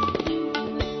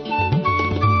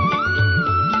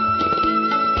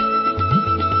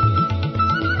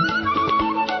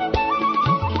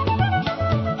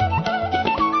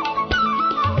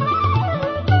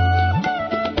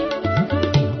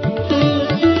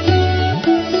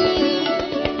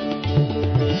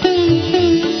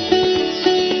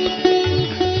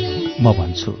 म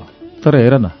भन्छु, तर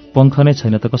हेर न, पङ्ख नै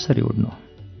छैन त कसरी उड्नु?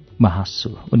 म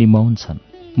हाँस्छु। उनी मौन छन्।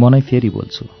 म नै फेरि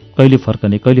बोल्छु, कहिले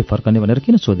फर्कने भनेर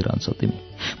किन सोधिरहन्छौ तिमी?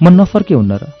 म नफर्के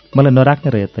हुन्न र? मलाई नराख्ने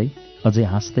र यतै? अझै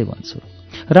हाँस्दै भन्छु,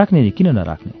 राख्ने नि, किन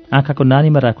नराख्ने? आँखाको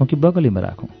नानीमा राखौँ कि बगलीमा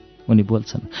राखौँ? उनी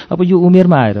बोल्छन्, अब यो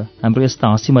उमेरमा आएर हाम्रो यस्ता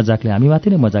हँसी मजाकले हामी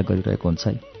माथि नै मजाक गरिरहेको हुन्छ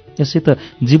है। यसै त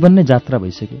जीवन नै जात्रा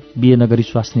भइसक्यो। बिहे नगरी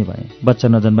स्वास्नी भएँ, बच्चा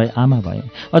नजन्माई आमा भएँ,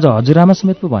 अझ हजुरआमा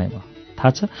समेत पो भएँ म।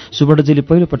 थाहा छ, सुवर्णजीले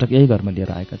पहिलोपटक यही घरमा लिएर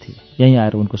आएका थिए। यहीँ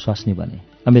आएर उनको स्वास्नी बने।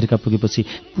 अमेरिका पुगेपछि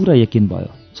पुरा यकिन भयो।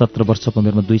 17 वर्षको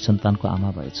उमेरमा 2 सन्तानको आमा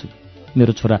भएछु।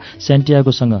 मेरो छोरा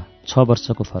सेन्टियागोसँग 6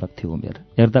 वर्षको फरक थियो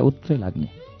उमेर। हेर्दा उत्रै लाग्ने।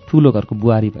 ठुलो घरको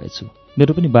बुहारी भएछु।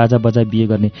 मेरो पनि बाजा बजाई बिहे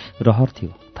गर्ने रहर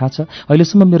थियो। थाहा छ,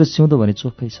 अहिलेसम्म मेरो सिउँदो भने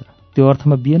चोखै छ। त्यो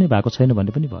अर्थमा बिहे नै भएको छैन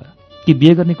भन्ने पनि भयो। कि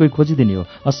बिहे गर्ने कोही खोजिदिने हो,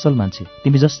 असल मान्छे,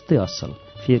 तिमी जस्तै असल।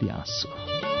 फेरि हाँस्छु।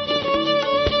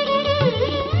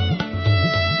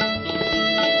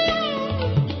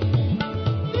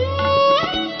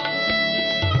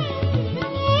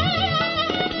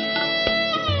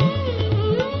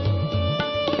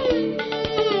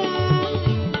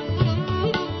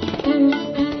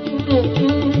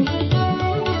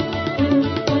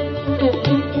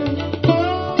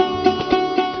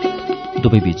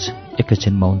 दुवैबीच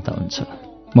एकैछिन मौनता हुन्छ।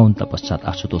 मौनता पश्चात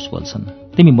आशुतोष बोल्छन्,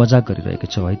 तिमी मजाक गरिरहेको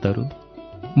छौ है तरु?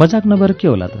 मजाक नगरेर के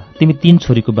होला त? तिमी 3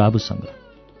 छोरीको बाबुसँग।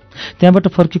 त्यहाँबाट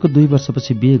फर्केको 2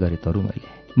 वर्षपछि बिहे गरेँ तरु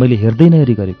मैले हेर्दै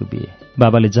नहेरी गरेको बिहे।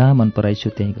 बाबाले जहाँ मन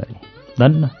पराइछु त्यहीँ गरेँ।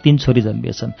 धन्न 3 छोरी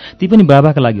जन्मिएछन्। ती पनि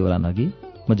बाबाका लागि होला नगि?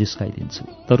 म जिस्काइदिन्छु।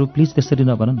 तरु प्लिज त्यसरी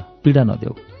नभन न, पीडा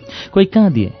नदेऊ। कोही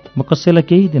कहाँ दिए? म कसैलाई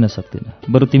केही दिन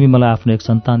सक्दिनँ। बरु तिमी मलाई आफ्नो एक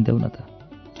सन्तान देऊ न त।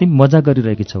 तिमी मजाक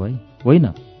गरिरहेकी छौ है?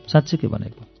 होइन, साँच्चै के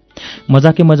भनेको?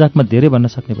 मजाकमा धेरै भन्न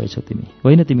सक्ने भएछौ तिमी,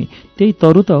 होइन? तिमी त्यही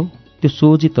तरु त हौ, त्यो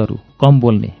सोझी तरु, कम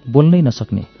बोल्ने, बोल्नै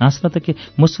नसक्ने, हाँस्न त के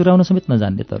मुस्कुराउन समेत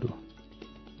नजान्ने तरु।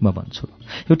 म भन्छु,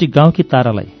 एउटी गाउँकी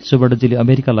तारालाई सुवर्णजीले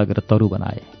अमेरिका लगेर तरु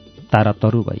बनाए। तारा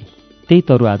तरु भई, त्यही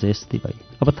तरु आज यस्तै भई।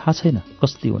 अब थाहा छैन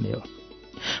कस्ती हुने हो।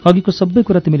 अघिको सबै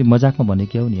कुरा तिमीले मजाकमा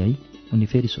भनेकी हौ नि है? उनी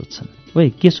फेरि सोध्छन्, ओए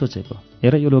के सोचेको?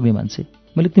 हेर यो लोभी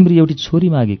मान्छे, मैले तिम्रो एउटी छोरी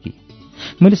मागे कि?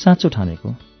 मैले साँचो ठानेको।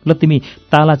 ल तिमी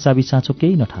ताला चाबी साँचो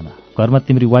केही नठान। घरमा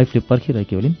तिम्रो वाइफले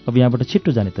पर्खिरहेकी होलिन्। अब यहाँबाट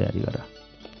छिट्टो जाने तयारी गर।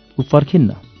 ऊ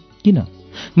पर्खिन्न। किन?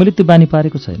 मैले त्यो बानी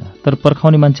पारेको छैन। तर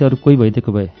पर्खाउने मान्छेहरू कोही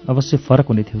भइदिएको भए अवश्य फरक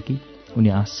हुने थियो कि? उनी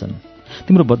हाँस्छन्।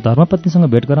 तिम्रो धर्मपत्नीसँग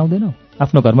भेट गराउँदैनौ?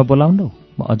 आफ्नो घरमा बोलाउनौ?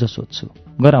 म अझ सोध्छु।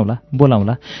 गराउँला,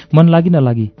 बोलाउँला, मन लागि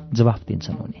नलागी जवाफ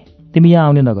दिन्छन् उनी। तिमी यहाँ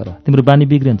आउने नगर, तिम्रो बानी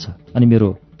बिग्रिन्छ अनि मेरो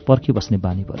पर्खिबस्ने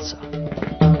बानी पर्छ।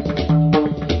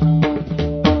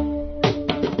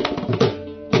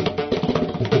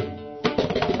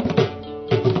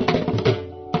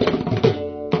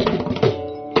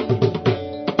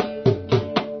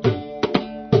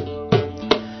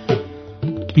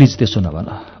 प्लिज त्यसो नभन।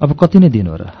 अब कति नै दिन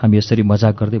हो र हामी यसरी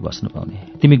मजाक गर्दै बस्नु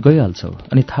पाउने? तिमी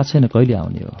गइहाल्छौ अनि थाहा छैन कहिले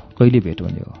आउने हो, कहिले भेट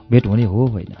हुने हो। भेट हुने हो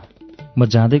होइन? म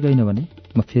जाँदै गइनँ भने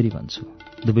म फेरि भन्छु।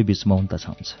 दुवै बीच मौनता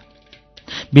छाउँछ।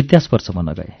 वित्यास वर्ष म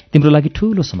नगए। तिम्रो लागि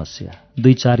ठूलो समस्या।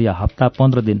 2-4 या हप्ता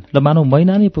 15 दिन ल मानौ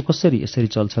महिना नै पो कसरी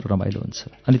यसरी चल्छ र रमाइलो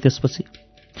हुन्छ। अनि त्यसपछि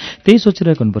त्यही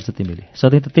सोचिरहेको हुनुपर्छ तिमीले।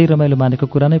 सधैँ त त्यही रमाइलो मानेको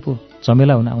कुरा नै पो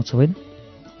झमेला हुन आउँछ होइन?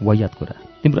 वायात कुरा।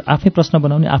 तिम्रो आफै प्रश्न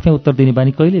बनाउने आफै उत्तर दिने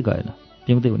बानी कहिले गएन?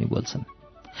 पिउँदै उनी बोल्छन्।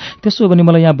 त्यसो हो भने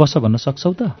मलाई यहाँ बस भन्न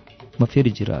सक्छौ त? म फेरि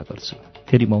जिरह गर्छु।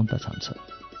 फेरि मौनता छान्छ।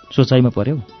 सोचाइमा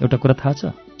पर्यौ। एउटा कुरा थाहा छ?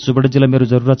 सुबडेजीलाई मेरो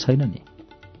जरुरत छैन नि।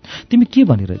 तिमी के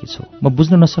भनिरहेकी छौ? म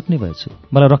बुझ्न नसक्ने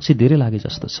भएछु। मलाई रक्सी धेरै लागे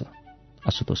जस्तो छ।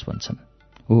 आशुतोष भन्छन्।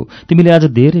 हो, तिमीले आज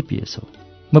धेरै पिएछौ।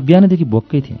 म बिहानदेखि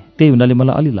भोक्कै थिएँ। त्यही हुनाले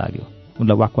मलाई अलि लाग्यो।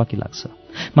 उनलाई वाकवाकी लाग्छ।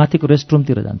 माथिको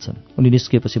रेस्टरुमतिर जान्छन्। उनी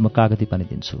निस्किएपछि म कागती पानी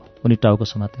दिन्छु। उनी टाउको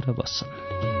समातेर बस्छन्।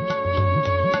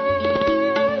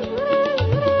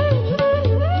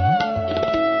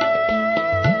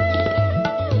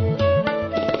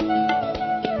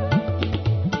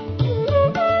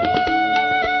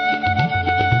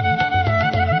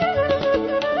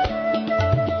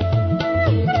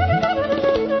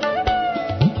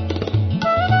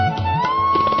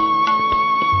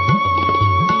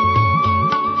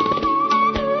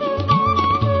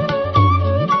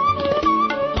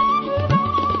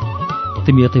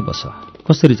 तिमी यतै बस।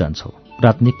 कसरी जान्छौ?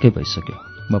 रात निकै भइसक्यो।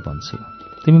 म भन्छु।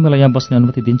 तिमी मलाई यहाँ बस्ने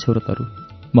अनुमति दिन्छौ र तरु?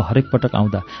 म हरेक पटक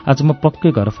आउँदा आज म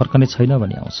पक्कै घर फर्कने छैन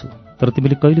भनी आउँछु। तर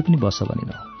तिमीले कहिले पनि बस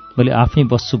भनिनौ। मैले आफै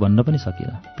बस्छु भन्न पनि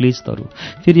सकिनँ। प्लिज तरु,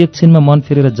 फेरि एकछिनमा मन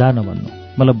फेरेर जा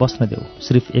नभन्नु। मलाई बस्न देऊ,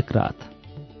 सिर्फ एक रात।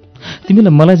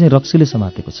 तिमीलाई मलाई चाहिँ रक्सीले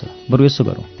समातेको छ। बरु यसो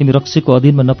गरौँ, तिमी रक्सीको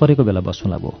अधीनमा नपरेको बेला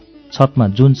बस्नुला भो।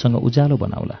 छतमा जुनसँग उज्यालो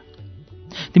बनाउला।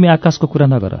 तिमी आकाशको कुरा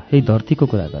नगर, यही धरतीको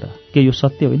कुरा गर। के यो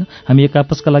सत्य होइन? हामी एक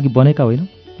आपसका लागि बनेका होइनौ?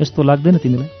 यस्तो लाग्दैन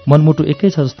तिमीलाई? मनमुटु एकै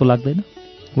छ जस्तो लाग्दैन?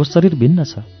 वो शरीर भिन्न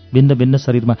छ। भिन्न भिन्न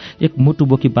शरीरमा एक मुटु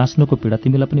बोकी बाँच्नुको पीडा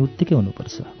तिमीलाई पनि उत्तिकै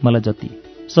हुनुपर्छ। मलाई जति।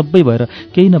 सबै भएर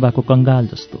केही नभएको कङ्गाल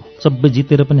जस्तो, सबै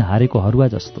जितेर पनि हारेको हरुवा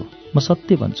जस्तो। म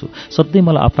सत्य भन्छु, सधैँ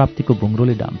मलाई अप्राप्तिको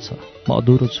भुङ्ग्रोले डाम्छ। म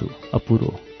अधुरो छु,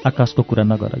 अपुरो। आकाशको कुरा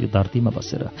नगर यो धरतीमा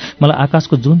बसेर। मलाई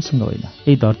आकाशको जुनसँग होइन,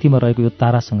 यही धरतीमा रहेको यो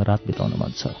तारासँग रात बिताउन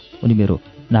मन छ। उनी मेरो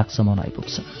नाकसम्म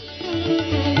आइपुग्छन्।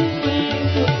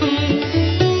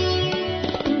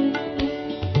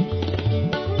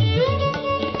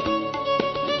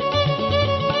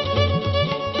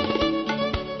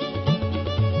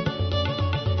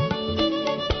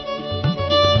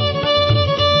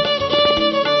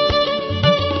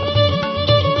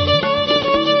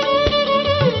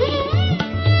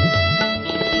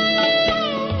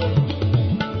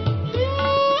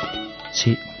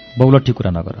 छि, बौलठी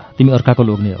कुरा नगर। तिमी अर्काको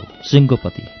लोग्ने हौ, सिंहको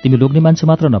पति। तिमी लोग्ने मान्छे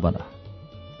मात्र नबन।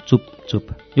 चुप चुप।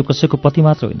 यो कसैको पति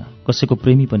मात्र होइन, कसैको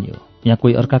प्रेमी पनि हो। यहाँ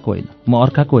कोही अर्काको होइन, म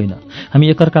अर्काको होइन। हामी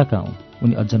एकअर्काका हौँ।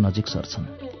 उनी अझ नजिक सर्छन्।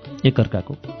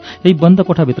 एकअर्काको? यही बन्द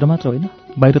कोठाभित्र मात्र होइन,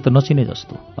 बाहिर त नचिने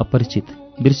जस्तो,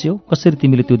 अपरिचित। बिर्सियौ कसरी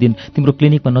तिमीले त्यो दिन तिम्रो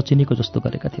क्लिनिकमा नचिनेको जस्तो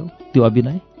गरेका थियौ? त्यो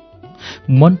अभिनय?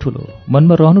 मन ठुलो,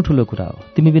 मनमा रहनु ठुलो कुरा हो।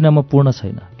 तिमी बिना म पूर्ण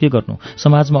छैन। के गर्नु?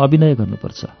 समाजमा अभिनय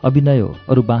गर्नुपर्छ। अभिनय हो,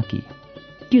 अरू बाँकी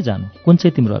के जानु? कुन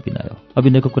चाहिँ तिम्रो अभिनय हो?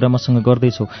 अभिनयको कुरा मसँग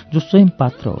गर्दैछौ जो स्वयं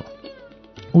पात्र हो।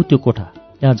 ऊ त्यो कोठा,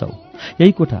 यहाँ जाऊ।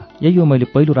 यही कोठा, यही हो मैले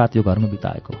पहिलो रात यो घरमा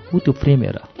बिताएको। ऊ त्यो फ्रेम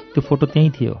हेर, त्यो फोटो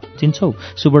त्यहीँ थियो। चिन्छौ?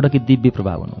 सुवर्णकी दिव्य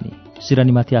प्रभाव हुन् उनी।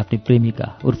 सिरानीमाथि आफ्नी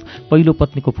प्रेमिका उर्फ पहिलो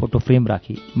पत्नीको फोटो फ्रेम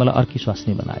राखी मलाई अर्की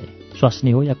स्वास्नी बनाए।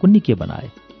 स्वास्नी हो या कुन्नी के बनाए?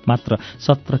 मात्र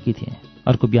 17 थिएँ।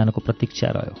 अर्को बिहानको प्रतीक्षा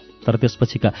रह्यो। तर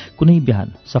त्यसपछिका कुनै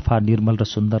बिहान सफा निर्मल र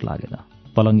सुन्दर लागेन।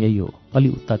 पलङ यही हो, अलि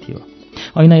उत्ता थियो।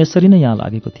 ऐना यसरी नै यहाँ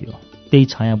लागेको थियो। त्यही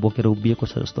छाया बोकेर उभिएको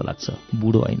छ जस्तो लाग्छ।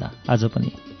 बुढो ऐना आज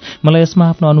पनि। मलाई यसमा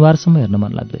आफ्नो अनुहारसम्म हेर्न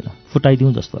मन लाग्दैन।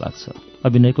 फुटाइदिउँ जस्तो लाग्छ।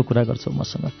 अभिनयको कुरा गर्छौ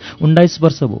मसँग? 19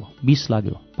 वर्ष भयो, 20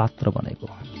 लाग्यो पात्र बनेको।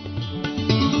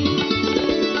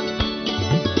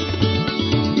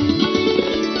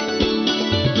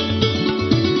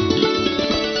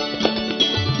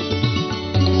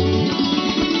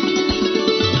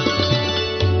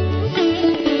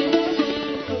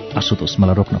 आशुतोष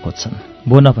मलाई रोक्न खोज्छन्।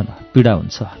 भो नभन, पीडा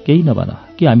हुन्छ। केही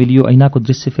नभन। कि हामीले यो ऐनाको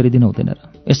दृश्य फेरिदिन हुँदैन र?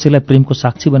 यसैलाई प्रेमको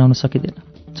साक्षी बनाउन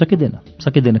सकिँदैन?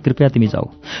 सकिँदैन। कृपया तिमी जाऊ।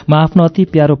 म आफ्नो अति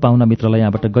प्यारो पाहुना मित्रलाई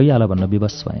यहाँबाट गइहाल भन्न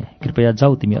विवश भएँ। कृपया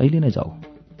जाऊ, तिमी अहिले नै जाऊ।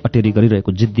 अटेरी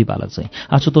गरिरहेको जिद्दी बालक चाहिँ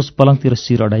आशुतोष पलङतिर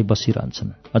शिर अडाई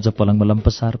बसिरहन्छन्। अझ पलङमा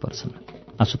लम्पसार पर्छन्।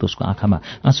 आशुतोषको आँखामा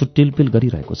आँसु टिलपिल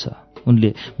गरिरहेको छ।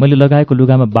 उनले मैले लगाएको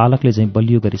लुगामा बालकले चाहिँ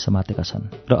बलियो गरी समातेका छन्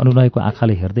र अनुनयको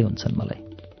आँखाले हेर्दै हुन्छन् मलाई।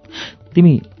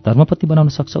 तिमी धर्मपत्नी बनाउन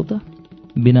सक्छौ त?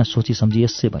 बिना सोची सम्झी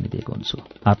यसै भनिदिएको हुन्छु।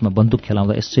 हातमा बन्दुक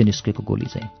खेलाउँदा यसै निस्केको गोली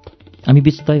चाहिँ। हामी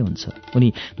बीच तय हुन्छ।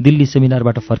 उनी दिल्ली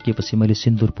सेमिनारबाट फर्किएपछि मैले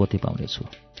सिन्दुर पोते पाउनेछु।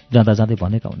 जाँदा जाँदै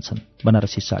भनेका हुन्छन्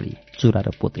बनारसी साडी, चुरा र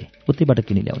पोते उतैबाट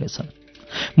किनि ल्याउनेछन्।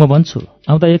 म भन्छु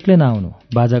आउँदा एक्लै नआउनु,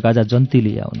 बाजा गाजा जन्ती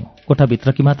लिई आउनु।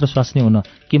 कोठाभित्र कि मात्र स्वास्नी हुन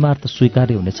कि मात्र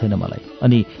स्वीकार्य हुने छैन मलाई।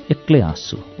 अनि एक्लै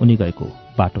हाँस्छु उनी गएको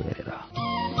बाटो हेरेर।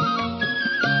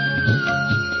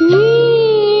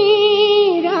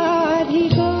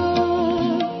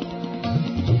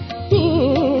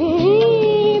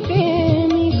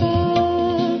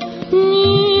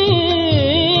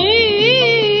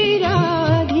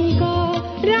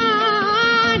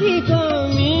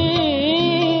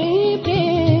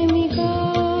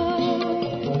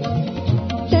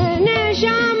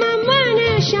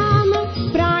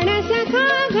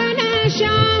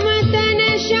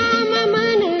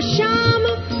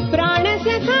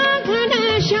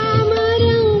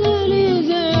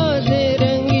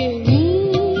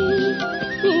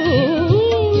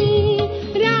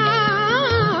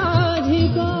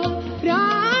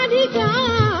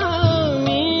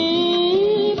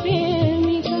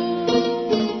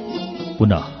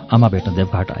 आमा भेट्न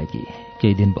देवघाट आएकी।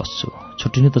 केही दिन बस्छु,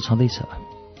 छुट्टिनु त छँदैछ।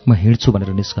 म हिँड्छु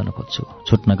भनेर निस्कन खोज्छु,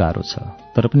 छुट्न गाह्रो छ।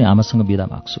 तर पनि आमासँग बिदा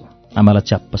माग्छु। आमालाई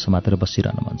च्याप्प समातेर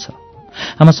बसिरहन मन छ।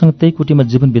 आमासँग त्यही कुटीमा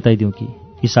जीवन बिताइदिउँ कि?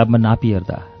 हिसाबमा नापी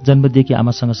हेर्दा जन्मदेखि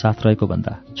आमासँग साथ रहेको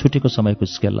भन्दा छुटेको समयको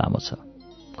स्केल लामो छ।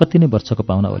 कति नै वर्षको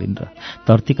पाहुना ओलिन् र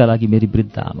धरतीका लागि मेरी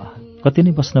वृद्ध आमा। कति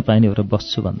नै बस्न पाइने हो र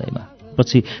बस्छु भन्दैमा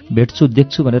पछि भेट्छु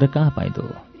देख्छु भनेर कहाँ पाइँदो।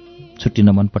 छुट्टिन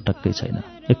मन पटक्कै छैन।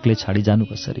 एक्लै छाडी जानु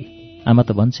कसरी? आमा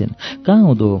त भन्छन् कहाँ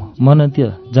हुँदो मनन्त्य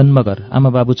जन्मगर आमा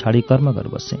बाबु छाडी कर्मगर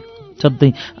बसे।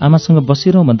 सधैँ आमासँग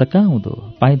बसिरहँ भन्दा कहाँ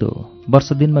हुँदो पाइँदो।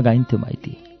 वर्ष दिनमा गाइन्थ्यो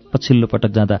माइती। पछिल्लो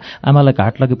पटक जाँदा आमालाई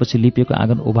घाट लगेपछि लिपिएको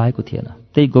आँगन उभाएको थिएन।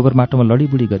 त्यही गोबर माटोमा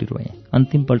लडीबुडी गरिरोएँ।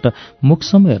 अन्तिमपल्ट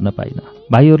मुखसम्म हेर्न पाइनँ।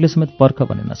 भाइहरूले समेत पर्ख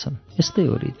भनेनछन्। यस्तै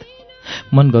हो रीत।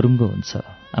 मन गरुङ्गो हुन्छ।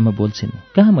 आमा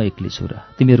बोल्छिन् कहाँ म एक्लै छु र?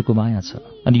 तिमीहरूको माया छ।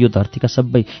 अनि यो धरतीका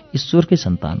सबै ईश्वरकै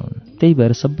सन्तान हुन्। त्यही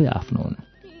भएर सबै आफ्नो हुन्।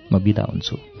 म बिदा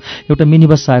हुन्छु। एउटा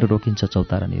मिनी बस आएर रोकिन्छ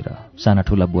चौतारानिर। साना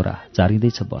ठुला बोरा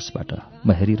झारिँदैछ बसबाट।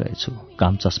 म हेरिरहेछु।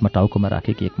 काम चस्मा टाउकोमा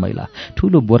राखेकी एक महिला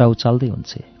ठुलो बोरा उचाल्दै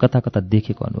हुन्छे। कता कता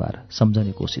देखेको अनुहार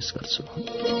सम्झने कोसिस गर्छु।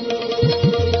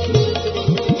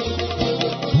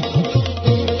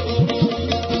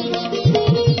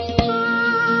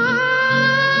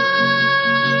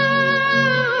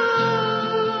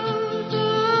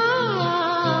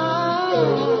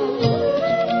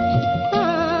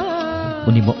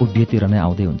 उनी म उभिएतिर नै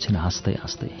आउँदै हुन्छन् हाँस्दै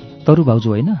हाँस्दै। तरु भाउजू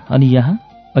होइन? अनि यहाँ?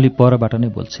 अलि परबाट नै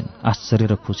बोल्छिन्। आश्चर्य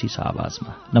र खुसी छ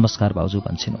आवाजमा। नमस्कार भाउजू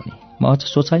भन्छन् उनी। म अझ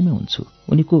सोचाइमै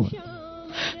हुन्छु उनी को हुन्?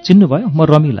 चिन्नुभयो? म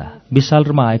रमिला। विशाल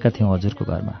र म आएका थियौँ हजुरको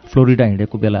घरमा। फ्लोरिडा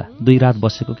हिँडेको बेला 2 रात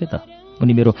बसेको के त।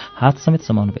 उनी मेरो हात समेत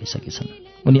समाउनु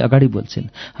भइसकेछन्। उनी अगाडि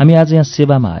बोल्छिन् हामी आज यहाँ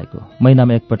सेवामा आएको।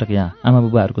 महिनामा एकपटक यहाँ आमा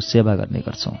बुबाहरूको सेवा गर्ने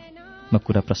गर्छौँ। म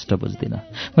कुरा प्रष्ट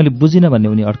बुझ्दिनँ। मैले बुझिनँ भन्ने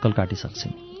उनी अड्कल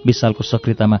काटिसक्छिन्। विशालको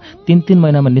सक्रियतामा 3-3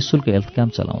 महिनामा निःशुल्क हेल्थ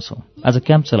क्याम्प चलाउँछौँ। आज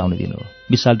क्याम्प चलाउने दिन हो।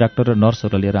 विशाल डाक्टर र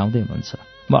नर्सहरू लिएर आउँदै हुनुहुन्छ।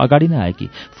 म अगाडि नै आएकी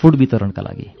फुड वितरणका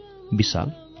लागि।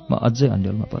 विशाल? म अझै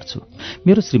अन्यलमा पर्छु।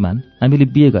 मेरो श्रीमान, हामीले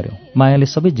बिहे गर्यौँ। मायाले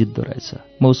सबै जित्दो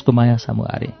रहेछ। म उसको माया सामु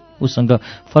हारेँ। उसँग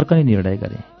फर्कने निर्णय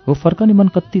गरेँ। हो फर्कने मन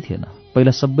कति थिएन।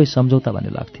 पहिला सबै सम्झौता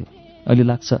भन्ने लाग्थ्यो। अहिले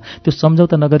लाग्छ त्यो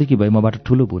सम्झौता नगरेकी भए मबाट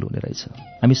ठुलो भुल हुने रहेछ।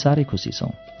 हामी साह्रै खुसी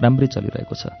छौँ। राम्रै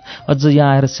चलिरहेको छ। अझ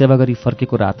यहाँ आएर सेवा गरी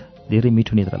फर्केको रात धेरै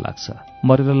मिठो निद्रा लाग्छ।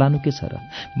 मरेर लानु के छ र?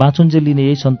 बाँचुन्जेल लिने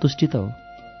यही सन्तुष्टि त हो।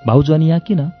 भाउजू अनि यहाँ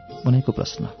किन? उनीको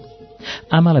प्रश्न।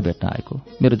 आमालाई भेट्न आएको।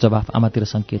 मेरो जवाफ आमातिर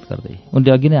सङ्केत गर्दै। उनले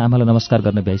अघि नै आमालाई नमस्कार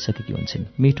गर्न भ्याइसकेकी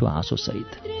हुन्छन् मिठो हाँसो सहित।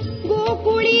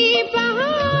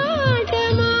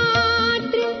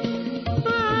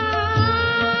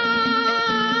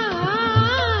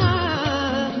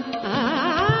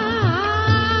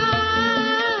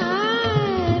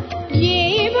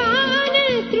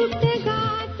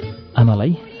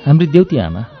 आमालाई हाम्री देउती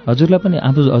आमा, हजुरलाई पनि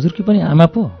हजुरकी पनि आमा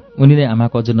पो? उनी नै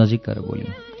आमाको अझ नजिक गएर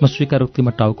बोलिन्। म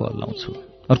स्वीकारोक्तिमा टाउको हल्लाउँछु।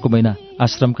 अर्को महिना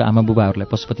आश्रमका आमा बुबाहरूलाई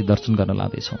पशुपति दर्शन गर्न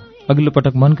लाँदैछौँ। अघिल्लो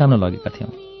पटक मनकामना लगेका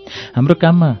थियौँ। हाम्रो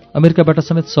काममा अमेरिकाबाट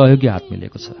समेत सहयोगी हात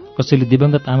मिलेको छ। कसैले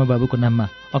दिवंगत आमा बाबुको नाममा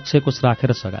अक्षय कोष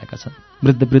राखेर सघाएका छन्।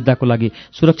 वृद्ध वृद्धाको लागि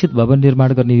सुरक्षित भवन निर्माण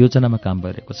गर्ने योजनामा काम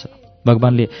भइरहेको छ।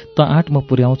 भगवानले त आँट म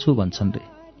पुर्याउँछु भन्छन् रे।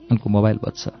 उनको मोबाइल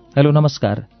बज्छ। हेलो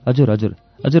नमस्कार। हजुर हजुर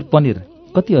हजुर पनिर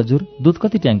कति हजुर? दुध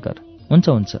कति ट्याङ्कर?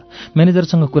 हुन्छ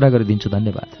म्यानेजरसँग कुरा गरिदिन्छु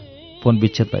धन्यवाद। फोन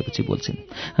विच्छेद भएपछि बोल्छिन्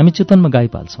हामी चितवनमा गाई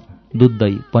पाल्छौँ। दुध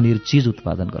दही पनिर चिज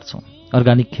उत्पादन गर्छौँ।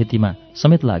 अर्गानिक खेतीमा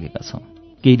समेत लागेका छौँ।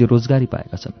 केहीले रोजगारी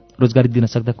पाएका छन्। रोजगारी दिन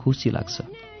सक्दा खुसी लाग्छ।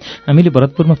 हामीले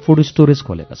भरतपुरमा फुड स्टोरेज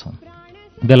खोलेका छौँ।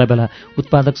 बेला बेला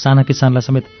उत्पादक साना किसानलाई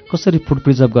समेत कसरी फुड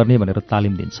प्रिजर्भ गर्ने भनेर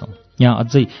तालिम दिन्छौँ। यहाँ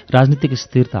अझै राजनीतिक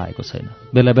स्थिरता आएको छैन।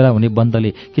 बेला बेला हुने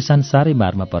बन्दले किसान साह्रै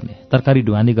मारमा पर्ने, तरकारी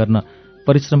ढुवानी गर्न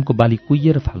परिश्रमको बाली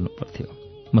कुहिएर फाल्नु पर्थ्यो।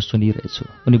 म सुनिरहेछु,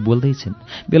 उनी बोल्दै छिन्।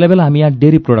 बेला बेला हामी यहाँ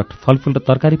डेरी प्रोडक्ट, फलफुल र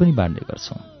तरकारी पनि बाँड्ने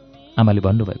गर्छौँ। आमाले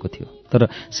भन्नुभएको थियो, तर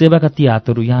सेवाका ती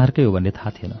हातहरू यहाँहरूकै हो भन्ने थाहा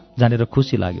थिएन। जानेर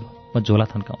खुसी लाग्यो। म झोला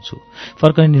थन्काउँछु।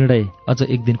 फर्कने निर्णय अझ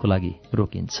एक दिनको लागि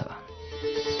रोकिन्छ।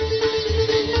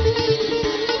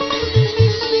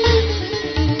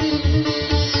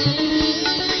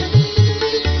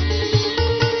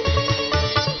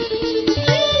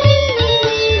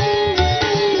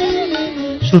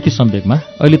 श्रुति सम्वेकमा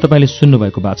अहिले तपाईँले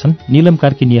सुन्नुभएको वाचन नीलम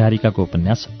कार्की निहारिकाको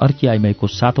उपन्यास अर्की आइमाईको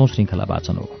 7औं श्रृङ्खला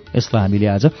वाचन हो। यसलाई हामीले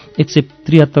आज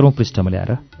 173औं पृष्ठमा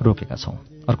ल्याएर रोकेका छौं।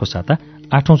 अर्को साता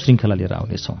 8औं श्रृङ्खला लिएर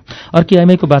आउनेछौं। अर्की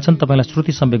आइमाईको वाचन तपाईँलाई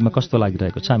श्रुति सम्वेकमा कस्तो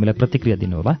लागिरहेको छ हामीलाई प्रतिक्रिया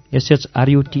दिनुहोला।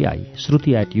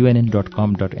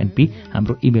 shruti@unn.com.np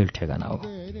हाम्रो इमेल ठेगाना हो।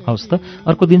 हवस् त,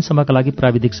 अर्को दिनसम्मका लागि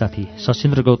प्राविधिक साथी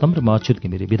सशिन्द्र गौतम र म अच्युत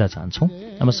घिमिरे बिदा चाहन्छौं।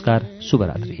 नमस्कार,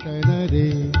 शुभरात्रि।